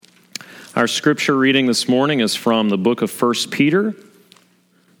Our scripture reading this morning is from the book of 1 Peter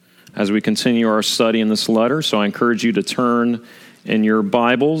as we continue our study in this letter. So I encourage you to turn in your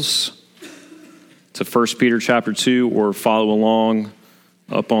Bibles to 1 Peter chapter 2 or follow along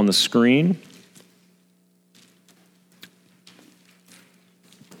up on the screen.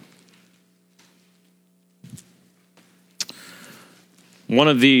 One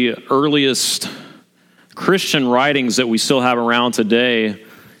of the earliest Christian writings that we still have around today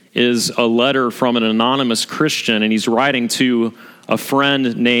is a letter from an anonymous Christian, and he's writing to a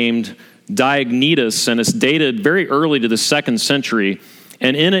friend named Diognetus, and it's dated very early to the 2nd century.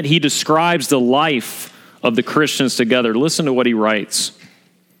 And in it, he describes the life of the Christians together. Listen to what he writes.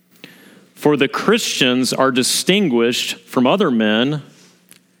 For the Christians are distinguished from other men,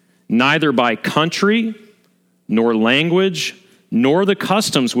 neither by country, nor language, nor the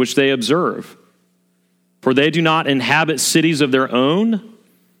customs which they observe. For they do not inhabit cities of their own,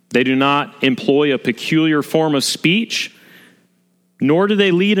 they do not employ a peculiar form of speech, nor do they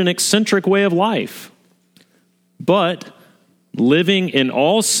lead an eccentric way of life. But living in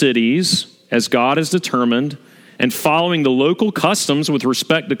all cities, as God has determined, and following the local customs with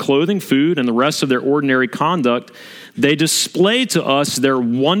respect to clothing, food, and the rest of their ordinary conduct, they display to us their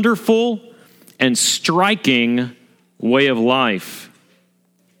wonderful and striking way of life.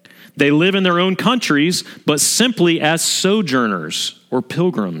 They live in their own countries, but simply as sojourners or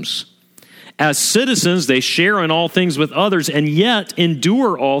pilgrims. As citizens, they share in all things with others, and yet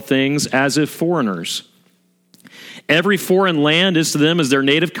endure all things as if foreigners. Every foreign land is to them as their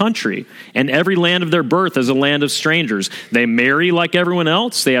native country, and every land of their birth as a land of strangers. They marry like everyone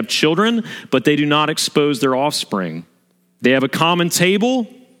else. They have children, but they do not expose their offspring. They have a common table,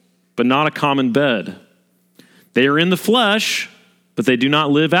 but not a common bed. They are in the flesh, but they do not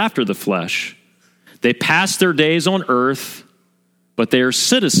live after the flesh. They pass their days on earth, but they are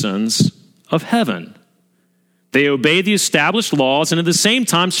citizens of heaven. They obey the established laws and at the same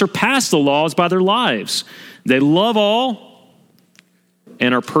time surpass the laws by their lives. They love all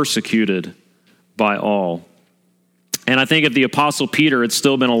and are persecuted by all. And I think if the Apostle Peter had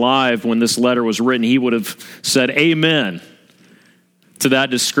still been alive when this letter was written, he would have said amen to that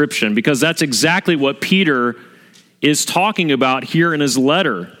description, because that's exactly what Peter is talking about here in his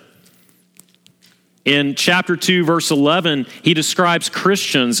letter. In chapter 2, verse 11, he describes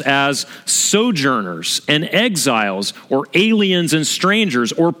Christians as sojourners and exiles, or aliens and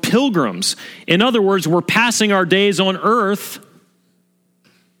strangers, or pilgrims. In other words, we're passing our days on earth,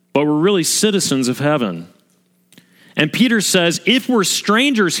 but we're really citizens of heaven. And Peter says, if we're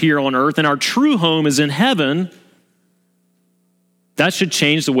strangers here on earth and our true home is in heaven, that should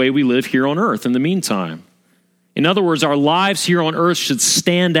change the way we live here on earth in the meantime. In other words, our lives here on earth should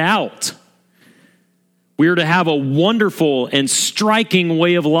stand out. We are to have a wonderful and striking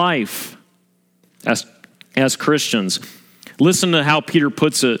way of life as Christians. Listen to how Peter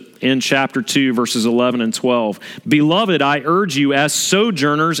puts it in chapter 2, verses 11 and 12. Beloved, I urge you as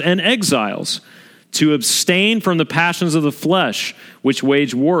sojourners and exiles to abstain from the passions of the flesh, which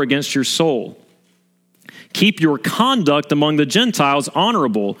wage war against your soul. Keep your conduct among the Gentiles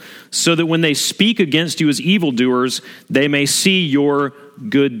honorable, so that when they speak against you as evildoers, they may see your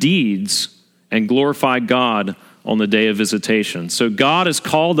good deeds and glorify God on the day of visitation. So God has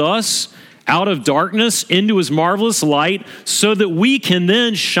called us out of darkness into his marvelous light so that we can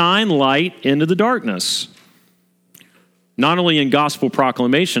then shine light into the darkness. Not only in gospel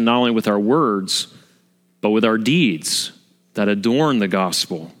proclamation, not only with our words, but with our deeds that adorn the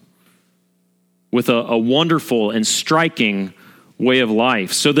gospel, with a wonderful and striking way of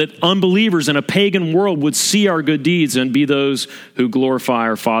life, so that unbelievers in a pagan world would see our good deeds and be those who glorify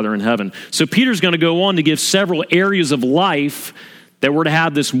our Father in heaven. So Peter's going to go on to give several areas of life that we're to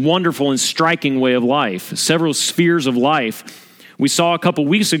have this wonderful and striking way of life, several spheres of life. We saw a couple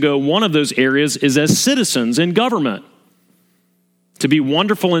weeks ago, one of those areas is as citizens in government, to be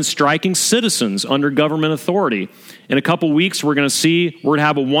wonderful and striking citizens under government authority. In a couple weeks, we're going to see we're to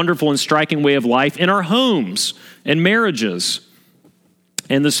have a wonderful and striking way of life in our homes and marriages.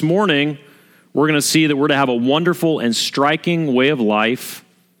 And this morning, we're going to see that we're to have a wonderful and striking way of life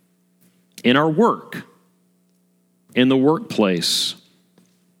in our work, in the workplace.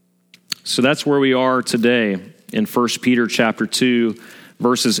 So that's where we are today in 1 Peter chapter 2,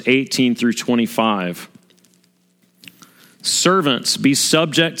 verses 18 through 25. Servants, be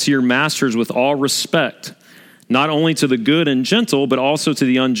subject to your masters with all respect, not only to the good and gentle, but also to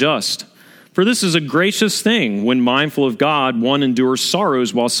the unjust. For this is a gracious thing, when mindful of God, one endures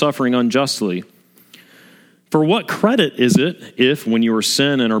sorrows while suffering unjustly. For what credit is it if, when you are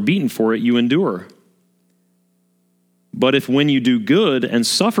sin and are beaten for it, you endure? But if when you do good and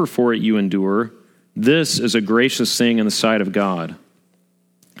suffer for it you endure, this is a gracious thing in the sight of God.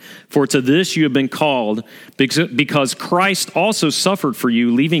 For to this you have been called, because Christ also suffered for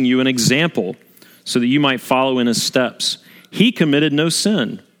you, leaving you an example, so that you might follow in his steps. He committed no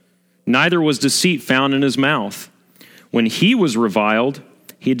sin, neither was deceit found in his mouth. When he was reviled,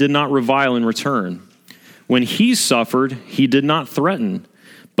 he did not revile in return. When he suffered, he did not threaten,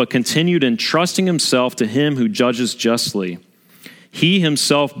 but continued entrusting himself to him who judges justly. He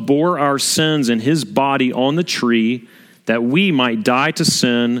himself bore our sins in his body on the tree, that we might die to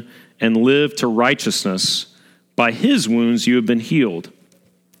sin and live to righteousness. By his wounds you have been healed.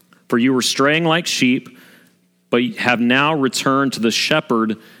 For you were straying like sheep, but have now returned to the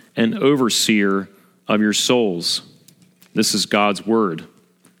shepherd and overseer of your souls. This is God's word.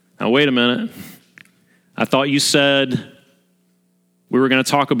 Now wait a minute. I thought you said we were going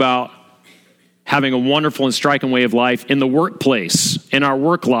to talk about having a wonderful and striking way of life in the workplace, in our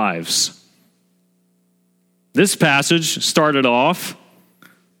work lives. This passage started off,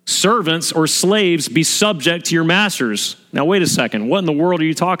 servants or slaves, be subject to your masters. Now, wait a second. What in the world are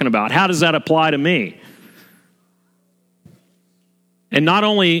you talking about? How does that apply to me? And not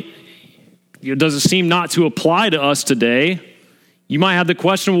only does it seem not to apply to us today, you might have the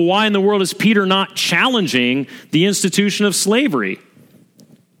question, well, why in the world is Peter not challenging the institution of slavery?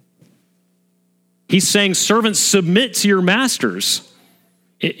 He's saying, servants, submit to your masters.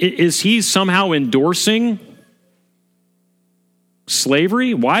 Is he somehow endorsing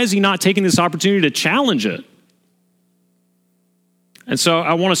slavery? Why is he not taking this opportunity to challenge it? And so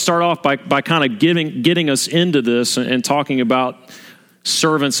I want to start off by kind of getting us into this and talking about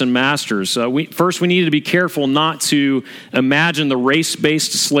servants and masters. First, we need to be careful not to imagine the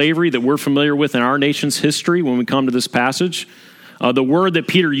race-based slavery that we're familiar with in our nation's history when we come to this passage. The word that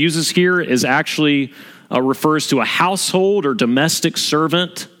Peter uses here is actually refers to a household or domestic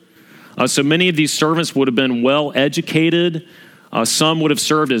servant. So many of these servants would have been well educated. Some would have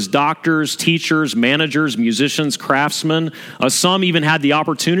served as doctors, teachers, managers, musicians, craftsmen. Some even had the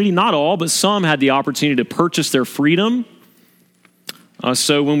opportunity, not all, but some had the opportunity to purchase their freedom.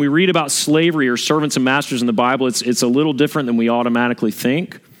 So when we read about slavery or servants and masters in the Bible, it's a little different than we automatically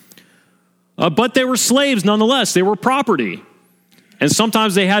think. But they were slaves nonetheless. They were property. And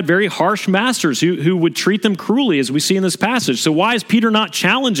sometimes they had very harsh masters who would treat them cruelly, as we see in this passage. So why is Peter not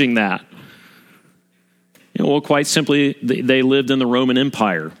challenging that? Well, quite simply, they lived in the Roman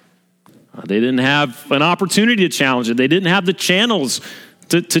Empire. They didn't have an opportunity to challenge it. They didn't have the channels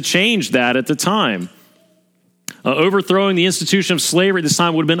to change that at the time. Overthrowing the institution of slavery at this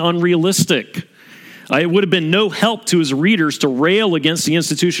time would have been unrealistic. It would have been no help to his readers to rail against the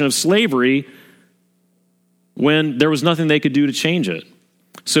institution of slavery when there was nothing they could do to change it.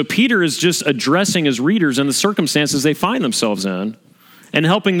 So Peter is just addressing his readers and the circumstances they find themselves in and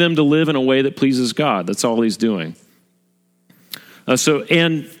helping them to live in a way that pleases God. That's all he's doing.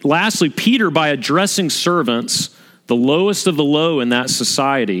 And lastly, Peter, by addressing servants, the lowest of the low in that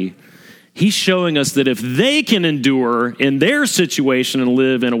society, he's showing us that if they can endure in their situation and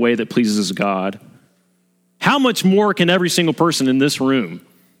live in a way that pleases God, how much more can every single person in this room?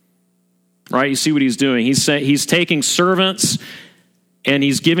 Right? You see what he's doing. He's taking servants and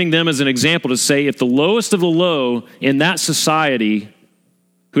he's giving them as an example to say, if the lowest of the low in that society,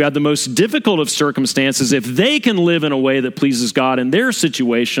 who had the most difficult of circumstances, if they can live in a way that pleases God in their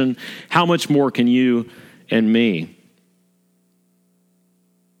situation, how much more can you and me?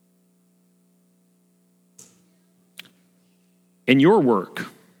 In your work,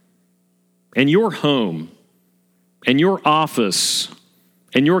 in your home, in your office,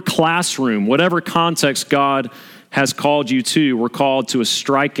 in your classroom, whatever context God has called you to, we're called to a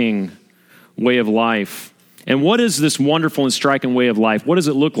striking way of life. And what is this wonderful and striking way of life? What does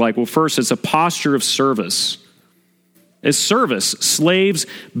it look like? Well, first, it's a posture of service. It's service. Slaves,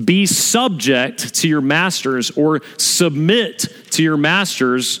 be subject to your masters or submit to your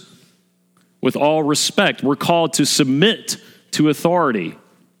masters with all respect. We're called to submit to authority.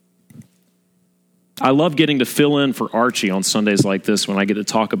 I love getting to fill in for Archie on Sundays like this when I get to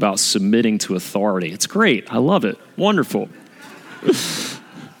talk about submitting to authority. It's great. I love it. Wonderful.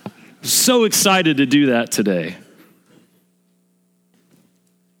 So excited to do that today.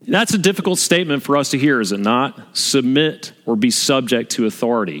 That's a difficult statement for us to hear, is it not? Submit or be subject to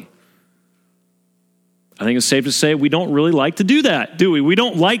authority. I think it's safe to say we don't really like to do that, do we? We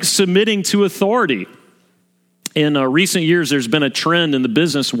don't like submitting to authority. In recent years, there's been a trend in the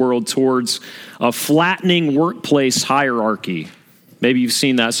business world towards a flattening workplace hierarchy. Maybe you've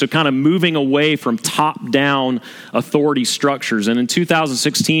seen that. So kind of moving away from top-down authority structures. And in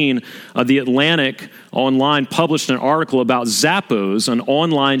 2016, The Atlantic Online published an article about Zappos, an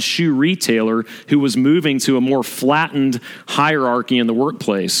online shoe retailer who was moving to a more flattened hierarchy in the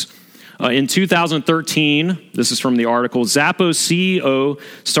workplace. In 2013, this is from the article, Zappos CEO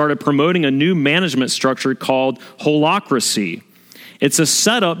started promoting a new management structure called Holacracy. It's a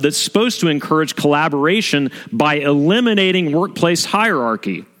setup that's supposed to encourage collaboration by eliminating workplace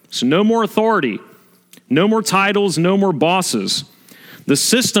hierarchy. So no more authority, no more titles, no more bosses. The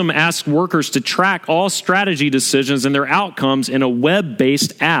system asks workers to track all strategy decisions and their outcomes in a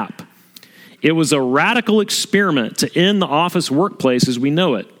web-based app. It was a radical experiment to end the office workplace as we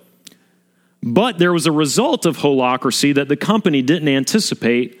know it. But there was a result of holacracy that the company didn't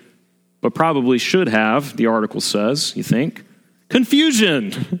anticipate, but probably should have, the article says, you think.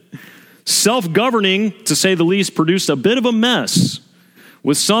 Confusion. Self-governing, to say the least, produced a bit of a mess,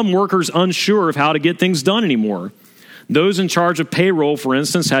 with some workers unsure of how to get things done anymore. Those in charge of payroll, for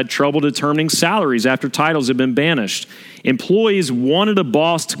instance, had trouble determining salaries after titles had been banished. Employees wanted a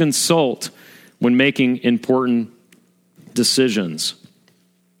boss to consult when making important decisions.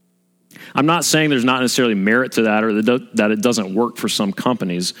 I'm not saying there's not necessarily merit to that or that it doesn't work for some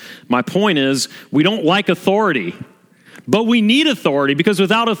companies. My point is, we don't like authority, but we need authority because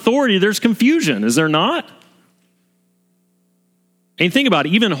without authority, there's confusion, is there not? And think about it,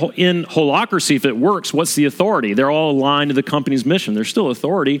 even in holacracy, if it works, what's the authority? They're all aligned to the company's mission. There's still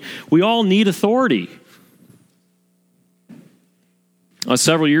authority. We all need authority.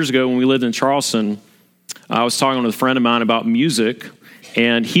 Several years ago when we lived in Charleston, I was talking with a friend of mine about music,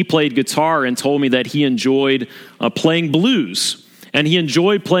 and he played guitar and told me that he enjoyed playing blues. And he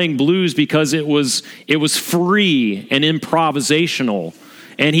enjoyed playing blues because it was free and improvisational.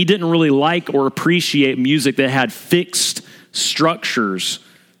 And he didn't really like or appreciate music that had fixed structures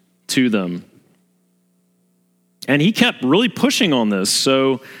to them. And he kept really pushing on this.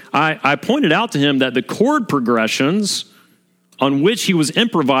 So I pointed out to him that the chord progressions on which he was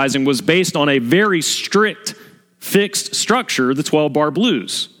improvising was based on a very strict fixed structure, the 12-bar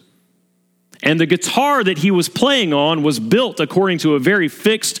blues. And the guitar that he was playing on was built according to a very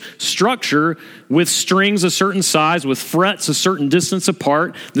fixed structure with strings a certain size, with frets a certain distance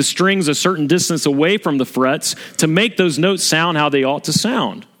apart, the strings a certain distance away from the frets to make those notes sound how they ought to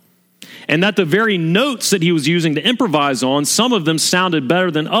sound. And that the very notes that he was using to improvise on, some of them sounded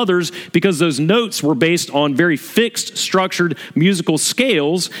better than others because those notes were based on very fixed, structured musical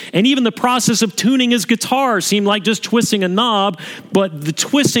scales. And even the process of tuning his guitar seemed like just twisting a knob, but the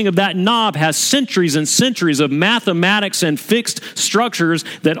twisting of that knob has centuries and centuries of mathematics and fixed structures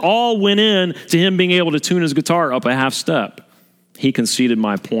that all went in to him being able to tune his guitar up a half step. He conceded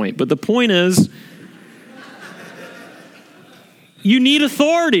my point. But the point is, you need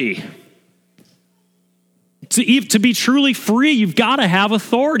authority. To be truly free, you've got to have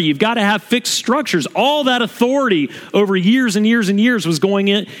authority. You've got to have fixed structures. All that authority over years and years and years was going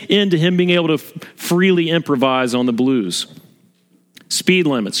into him being able to freely improvise on the blues. Speed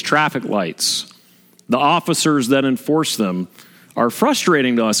limits, traffic lights, the officers that enforce them are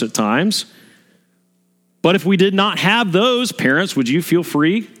frustrating to us at times. But if we did not have those, parents, would you feel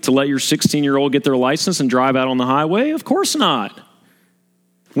free to let your 16-year-old get their license and drive out on the highway? Of course not.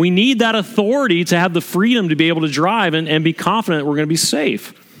 We need that authority to have the freedom to be able to drive and be confident we're going to be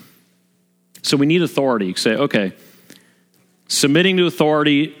safe. So we need authority. You say, okay, submitting to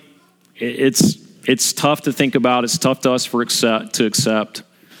authority, it's tough to think about. It's tough to us to accept.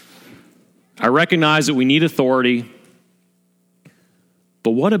 I recognize that we need authority.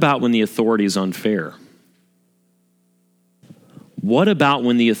 But what about when the authority is unfair? What about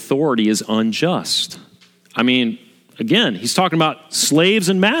when the authority is unjust? I mean, again, he's talking about slaves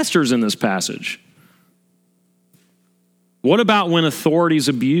and masters in this passage. What about when authority is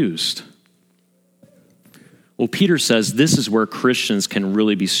abused? Well, Peter says this is where Christians can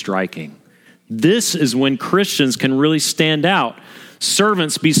really be striking. This is when Christians can really stand out.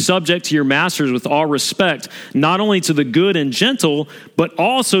 Servants, be subject to your masters with all respect, not only to the good and gentle, but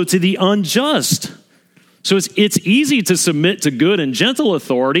also to the unjust. So it's easy to submit to good and gentle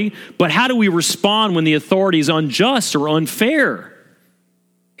authority, but how do we respond when the authority is unjust or unfair?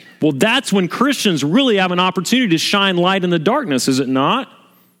 Well, that's when Christians really have an opportunity to shine light in the darkness, is it not?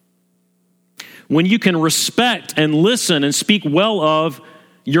 When you can respect and listen and speak well of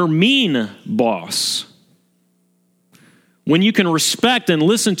your mean boss. When you can respect and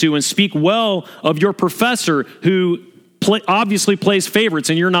listen to and speak well of your professor who obviously plays favorites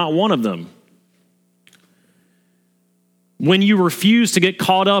and you're not one of them. When you refuse to get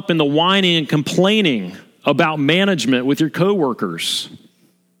caught up in the whining and complaining about management with your coworkers.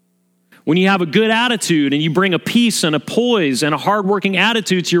 When you have a good attitude and you bring a peace and a poise and a hardworking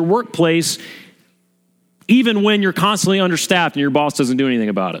attitude to your workplace, even when you're constantly understaffed and your boss doesn't do anything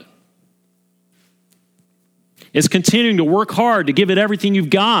about it. It's continuing to work hard to give it everything you've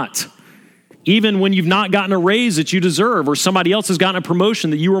got, even when you've not gotten a raise that you deserve or somebody else has gotten a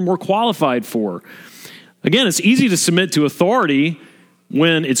promotion that you were more qualified for. Again, it's easy to submit to authority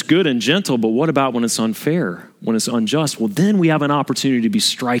when it's good and gentle, but what about when it's unfair, when it's unjust? Well, then we have an opportunity to be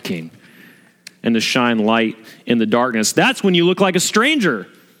striking and to shine light in the darkness. That's when you look like a stranger.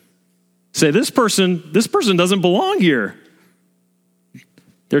 Say, this person doesn't belong here.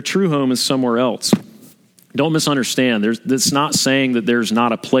 Their true home is somewhere else. Don't misunderstand. It's not saying that there's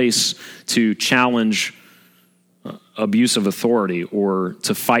not a place to challenge abuse of authority or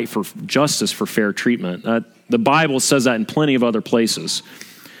to fight for justice, for fair treatment. The Bible says that in plenty of other places.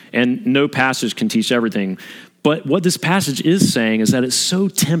 And no passage can teach everything. But what this passage is saying is that it's so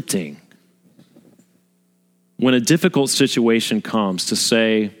tempting when a difficult situation comes to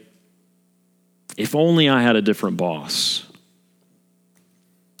say, if only I had a different boss.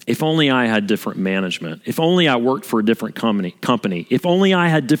 If only I had different management. If only I worked for a different company. If only I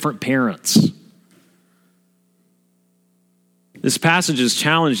had different parents. This passage is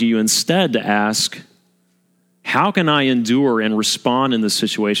challenging you instead to ask, how can I endure and respond in this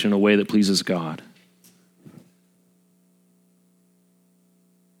situation in a way that pleases God?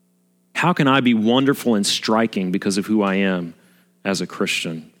 How can I be wonderful and striking because of who I am as a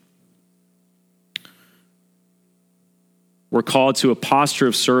Christian? We're called to a posture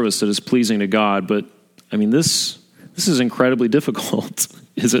of service that is pleasing to God, but I mean, this is incredibly difficult,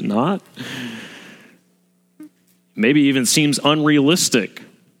 is it not? Maybe even seems unrealistic.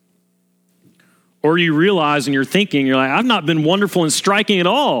 Or you realize in your thinking, you're like, I've not been wonderful and striking at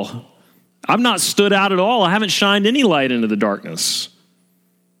all. I've not stood out at all. I haven't shined any light into the darkness.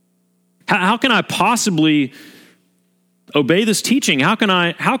 How can I possibly obey this teaching? How can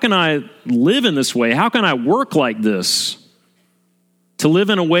I live in this way? How can I work like this? To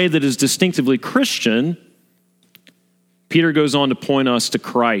live in a way that is distinctively Christian, Peter goes on to point us to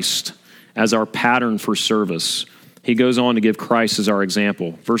Christ as our pattern for service. He goes on to give Christ as our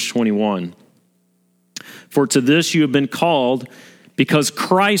example. Verse 21. For to this you have been called, because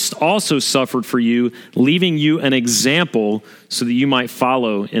Christ also suffered for you, leaving you an example so that you might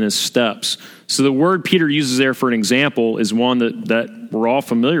follow in his steps. So the word Peter uses there for an example is one that we're all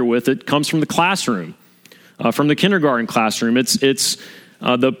familiar with. It comes from the classroom, from the kindergarten classroom. It's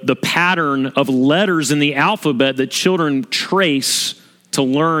the pattern of letters in the alphabet that children trace to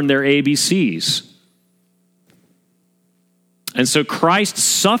learn their ABCs. And so Christ's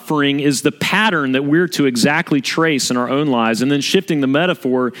suffering is the pattern that we're to exactly trace in our own lives. And then shifting the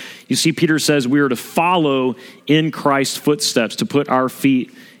metaphor, you see Peter says we are to follow in Christ's footsteps, to put our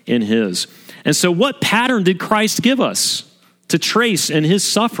feet in his. And so what pattern did Christ give us to trace in his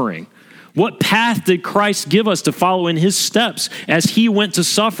suffering? What path did Christ give us to follow in his steps as he went to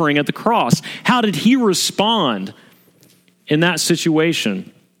suffering at the cross? How did he respond in that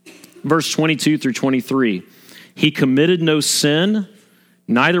situation? Verse 22 through 23. He committed no sin,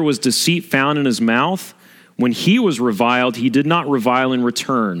 neither was deceit found in his mouth. When he was reviled, he did not revile in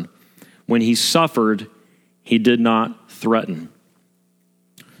return. When he suffered, he did not threaten.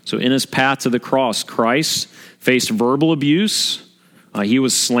 So in his path to the cross, Christ faced verbal abuse. He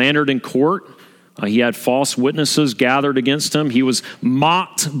was slandered in court. He had false witnesses gathered against him. He was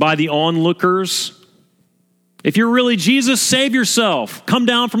mocked by the onlookers. If you're really Jesus, save yourself. Come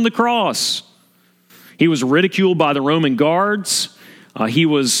down from the cross. He was ridiculed by the Roman guards. He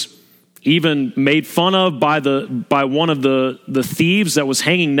was even made fun of by one of the thieves that was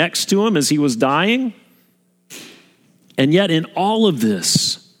hanging next to him as he was dying. And yet in all of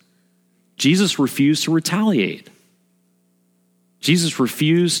this, Jesus refused to retaliate. Jesus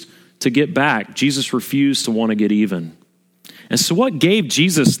refused to get back. Jesus refused to want to get even. And so what gave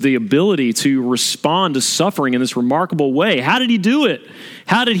Jesus the ability to respond to suffering in this remarkable way? How did he do it?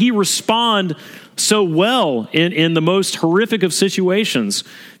 How did he respond so well in the most horrific of situations?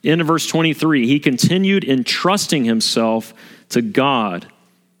 In verse 23, he continued entrusting himself to God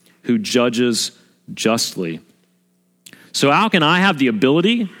who judges justly. So how can I have the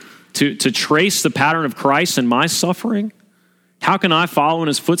ability to trace the pattern of Christ in my suffering? How can I follow in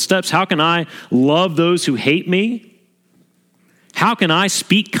his footsteps? How can I love those who hate me? How can I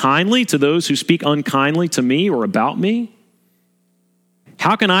speak kindly to those who speak unkindly to me or about me?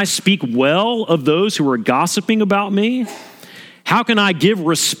 How can I speak well of those who are gossiping about me? How can I give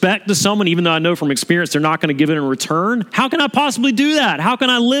respect to someone even though I know from experience they're not going to give it in return? How can I possibly do that? How can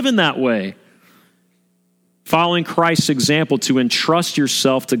I live in that way? following Christ's example, to entrust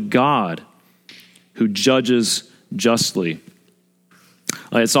yourself to God, who judges justly.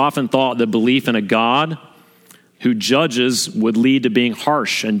 It's often thought that belief in a God who judges would lead to being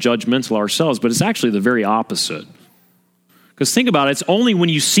harsh and judgmental ourselves, but it's actually the very opposite. Because think about it, it's only when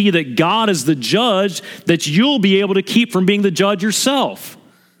you see that God is the judge that you'll be able to keep from being the judge yourself.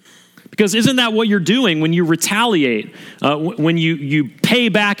 Because isn't that what you're doing when you retaliate, when you pay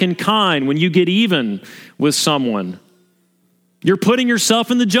back in kind, when you get even with someone? You're putting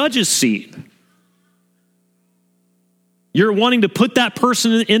yourself in the judge's seat. You're wanting to put that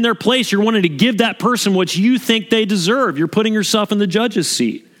person in their place. You're wanting to give that person what you think they deserve. You're putting yourself in the judge's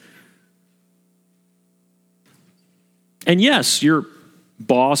seat. And yes, your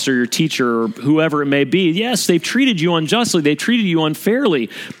boss or your teacher or whoever it may be, yes, they've treated you unjustly. They've treated you unfairly.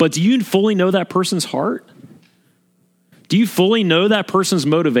 But do you fully know that person's heart? Do you fully know that person's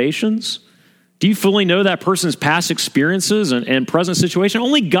motivations? Do you fully know that person's past experiences and present situation?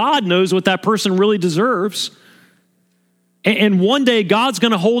 Only God knows what that person really deserves. And one day, God's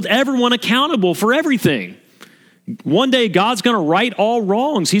going to hold everyone accountable for everything. One day, God's going to right all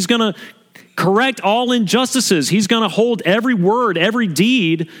wrongs. He's going to correct all injustices. He's going to hold every word, every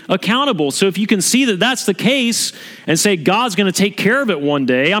deed accountable. So if you can see that that's the case and say, God's going to take care of it one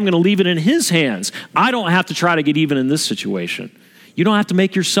day, I'm going to leave it in his hands. I don't have to try to get even in this situation. You don't have to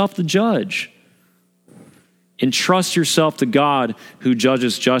make yourself the judge. Entrust yourself to God who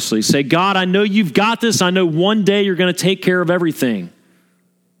judges justly. Say, God, I know you've got this. I know one day you're going to take care of everything.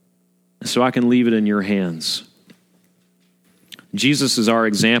 So I can leave it in your hands. Jesus is our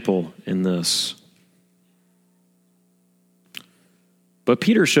example in this. But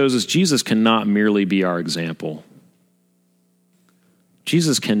Peter shows us Jesus cannot merely be our example.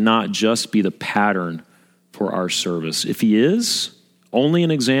 Jesus cannot just be the pattern for our service. If he is only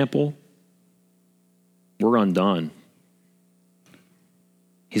an example, we're undone.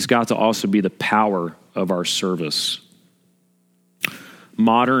 He's got to also be the power of our service.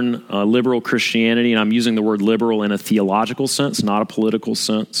 Modern liberal Christianity, and I'm using the word liberal in a theological sense, not a political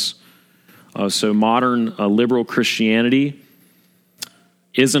sense. So modern liberal Christianity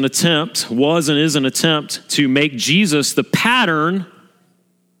was and is an attempt to make Jesus the pattern,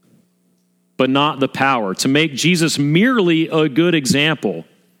 but not the power. To make Jesus merely a good example.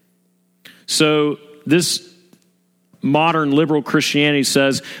 So this modern liberal Christianity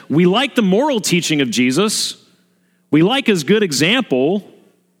says, we like the moral teaching of Jesus. We like his good example.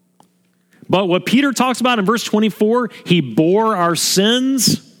 But what Peter talks about in verse 24, he bore our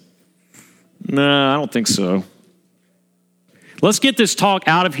sins. No, I don't think so. Let's get this talk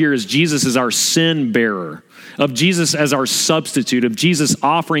out of here as Jesus is our sin bearer, of Jesus as our substitute, of Jesus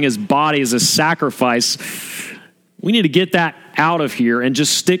offering his body as a sacrifice. We need to get that out of here and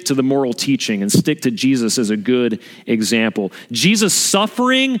just stick to the moral teaching and stick to Jesus as a good example. Jesus'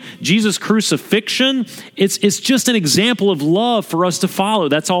 suffering, Jesus' crucifixion, it's just an example of love for us to follow.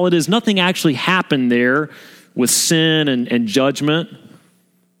 That's all it is. Nothing actually happened there with sin and judgment.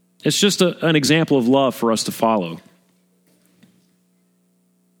 It's just an example of love for us to follow.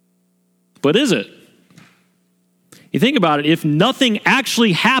 But is it? You think about it, if nothing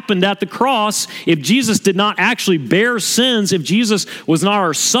actually happened at the cross, if Jesus did not actually bear sins, if Jesus was not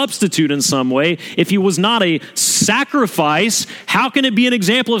our substitute in some way, if he was not a sacrifice, how can it be an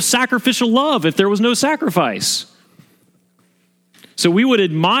example of sacrificial love if there was no sacrifice? So we would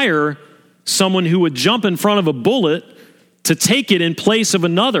admire someone who would jump in front of a bullet to take it in place of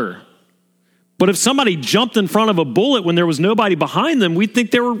another. But if somebody jumped in front of a bullet when there was nobody behind them, we'd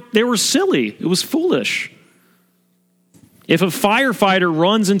think they were silly. It was foolish. If a firefighter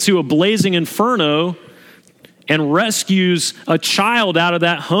runs into a blazing inferno and rescues a child out of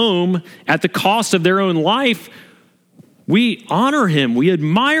that home at the cost of their own life, we honor him, we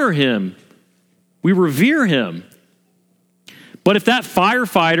admire him, we revere him. But if that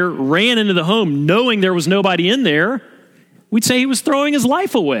firefighter ran into the home knowing there was nobody in there, we'd say he was throwing his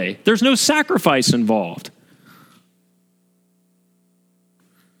life away. There's no sacrifice involved.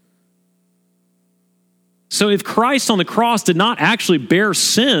 So if Christ on the cross did not actually bear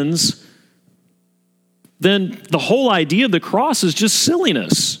sins, then the whole idea of the cross is just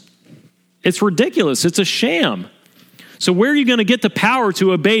silliness. It's ridiculous. It's a sham. So where are you going to get the power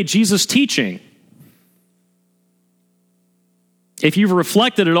to obey Jesus' teaching? If you've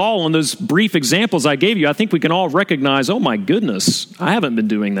reflected at all on those brief examples I gave you, I think we can all recognize, oh my goodness, I haven't been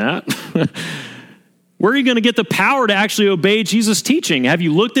doing that. Where are you going to get the power to actually obey Jesus' teaching? Have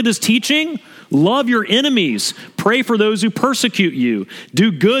you looked at his teaching? Love your enemies. Pray for those who persecute you.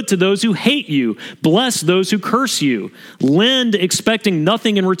 Do good to those who hate you. Bless those who curse you. Lend expecting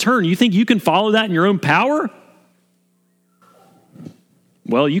nothing in return. You think you can follow that in your own power?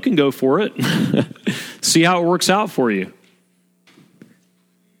 Well, you can go for it. See how it works out for you.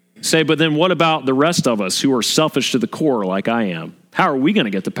 Say, but then what about the rest of us who are selfish to the core like I am? How are we going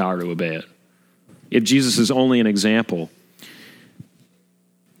to get the power to obey it if Jesus is only an example?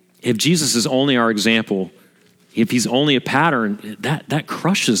 If Jesus is only our example, if he's only a pattern, that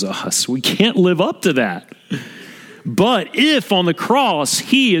crushes us. We can't live up to that. But if on the cross,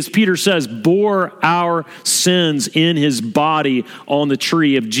 he, as Peter says, bore our sins in his body on the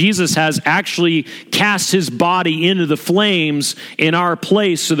tree, if Jesus has actually cast his body into the flames in our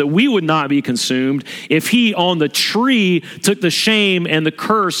place so that we would not be consumed, if he on the tree took the shame and the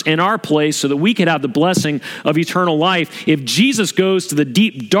curse in our place so that we could have the blessing of eternal life, if Jesus goes to the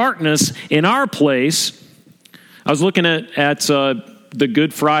deep darkness in our place, I was looking at the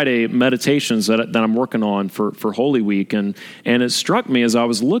Good Friday meditations that I'm working on for Holy Week. And it struck me as I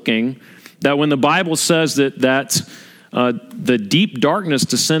was looking that when the Bible says that the deep darkness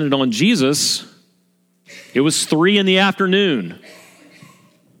descended on Jesus, it was 3 p.m.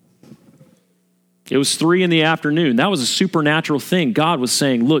 It was 3 p.m. That was a supernatural thing. God was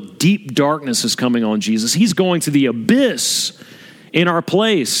saying, look, deep darkness is coming on Jesus. He's going to the abyss in our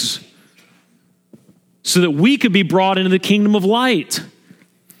place, so that we could be brought into the kingdom of light.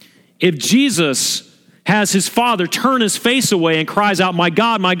 If Jesus has his Father turn his face away and cries out, my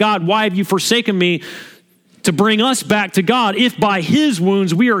God, why have you forsaken me?" to bring us back to God, if by his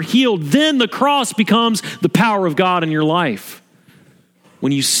wounds we are healed, then the cross becomes the power of God in your life.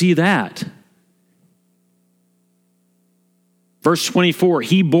 When you see that. Verse 24,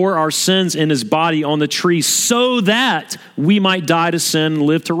 he bore our sins in his body on the tree so that we might die to sin and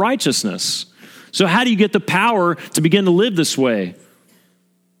live to righteousness. So how do you get the power to begin to live this way?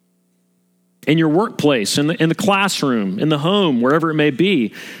 In your workplace, in the classroom, in the home, wherever it may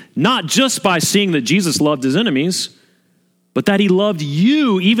be. Not just by seeing that Jesus loved his enemies, but that he loved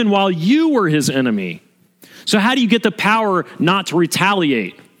you even while you were his enemy. So how do you get the power not to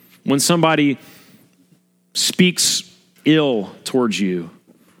retaliate when somebody speaks ill towards you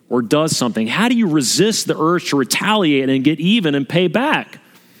or does something? How do you resist the urge to retaliate and get even and pay back?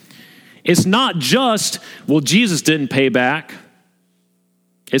 It's not just, well, Jesus didn't pay back.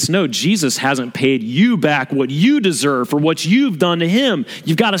 It's no, Jesus hasn't paid you back what you deserve for what you've done to him.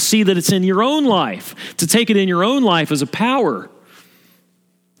 You've got to see that it's in your own life. To take it in your own life as a power.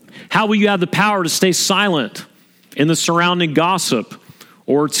 How will you have the power to stay silent in the surrounding gossip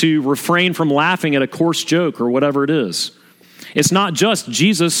or to refrain from laughing at a coarse joke or whatever it is? It's not just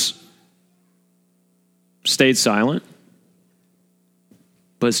Jesus stayed silent.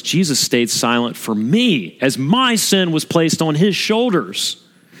 But as Jesus stayed silent for me, as my sin was placed on his shoulders.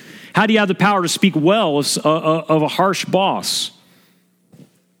 How do you have the power to speak well of a harsh boss?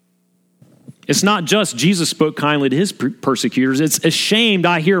 It's not just Jesus spoke kindly to his persecutors. It's ashamed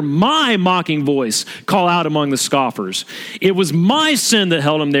I hear my mocking voice call out among the scoffers. It was my sin that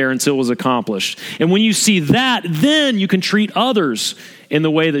held him there until it was accomplished. And when you see that, then you can treat others in the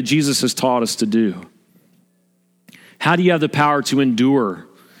way that Jesus has taught us to do. How do you have the power to endure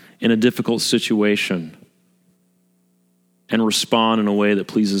in a difficult situation and respond in a way that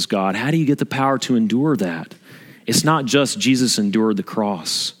pleases God? How do you get the power to endure that? It's not just Jesus endured the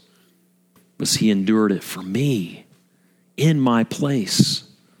cross, but he endured it for me in my place.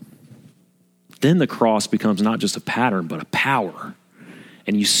 Then the cross becomes not just a pattern, but a power.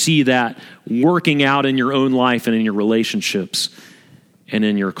 And you see that working out in your own life and in your relationships and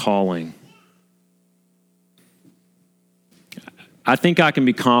in your calling. I think I can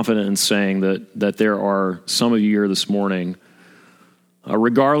be confident in saying that there are some of you here this morning,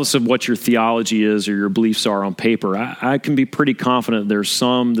 regardless of what your theology is or your beliefs are on paper, I can be pretty confident there's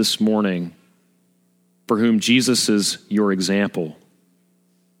some this morning for whom Jesus is your example,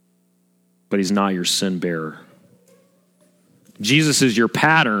 but he's not your sin bearer. Jesus is your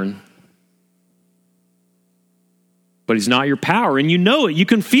pattern, but he's not your power. And you know it. You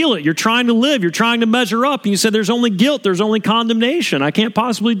can feel it. You're trying to live. You're trying to measure up. And you said, there's only guilt. There's only condemnation. I can't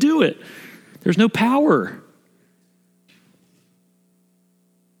possibly do it. There's no power.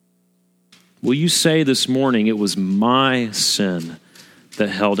 Will you say this morning, it was my sin that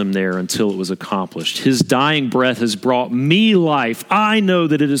held him there until it was accomplished? His dying breath has brought me life. I know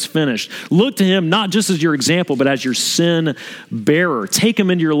that it is finished. Look to him not just as your example, but as your sin bearer. Take him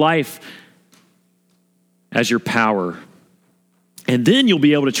into your life as your power. And then you'll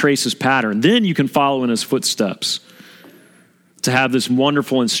be able to trace his pattern. Then you can follow in his footsteps to have this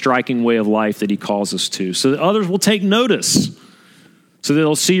wonderful and striking way of life that he calls us to, so that others will take notice, so that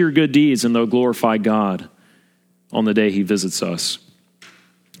they'll see your good deeds and they'll glorify God on the day he visits us.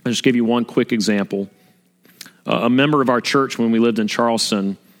 I'll just give you one quick example. a member of our church when we lived in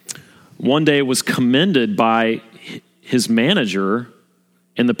Charleston, one day was commended by his manager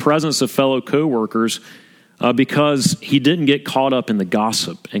in the presence of fellow coworkers because he didn't get caught up in the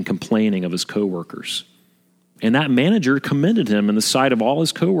gossip and complaining of his coworkers. And that manager commended him in the sight of all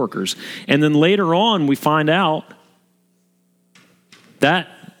his coworkers. And then later on, we find out that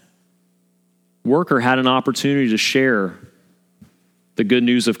worker had an opportunity to share the good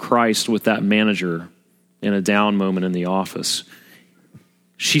news of Christ with that manager in a down moment in the office.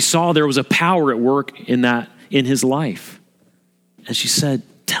 She saw there was a power at work in his life. And she said,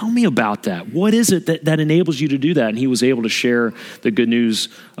 tell me about that. What is it that enables you to do that? And he was able to share the good news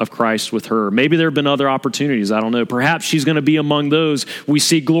of Christ with her. Maybe there have been other opportunities. I don't know. Perhaps she's going to be among those we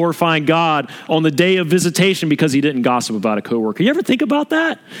see glorifying God on the day of visitation because he didn't gossip about a coworker. You ever think about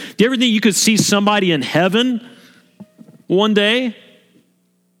that? Do you ever think you could see somebody in heaven one day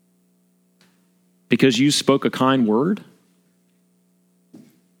because you spoke a kind word?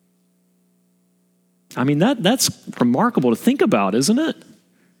 I mean, that's remarkable to think about, isn't it?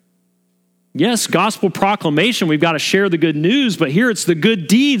 Yes, gospel proclamation, we've got to share the good news, but here it's the good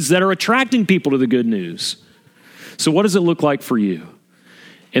deeds that are attracting people to the good news. So what does it look like for you?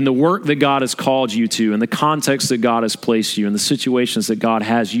 In the work that God has called you to, in the context that God has placed you, in the situations that God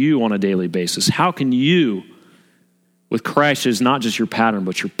has you on a daily basis, how can you, with Christ as not just your pattern,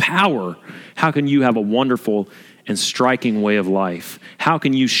 but your power, how can you have a wonderful and striking way of life? How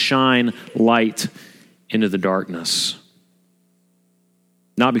can you shine light into the darkness?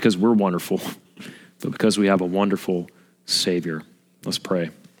 Not because we're wonderful, but because we have a wonderful Savior. Let's pray.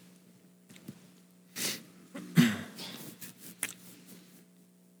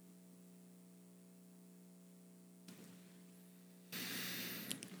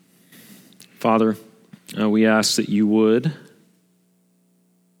 Father, we ask that you would,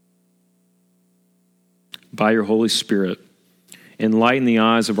 by your Holy Spirit, enlighten the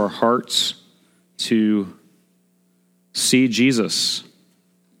eyes of our hearts to see Jesus.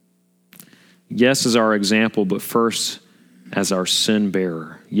 Yes, as our example, but first as our sin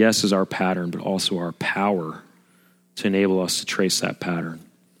bearer. Yes, as our pattern, but also our power to enable us to trace that pattern.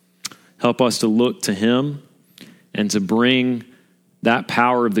 Help us to look to him and to bring that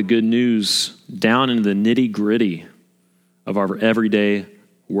power of the good news down into the nitty-gritty of our everyday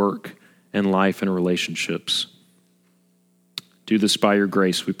work and life and relationships. Do this by your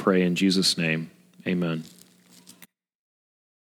grace, we pray in Jesus' name. Amen.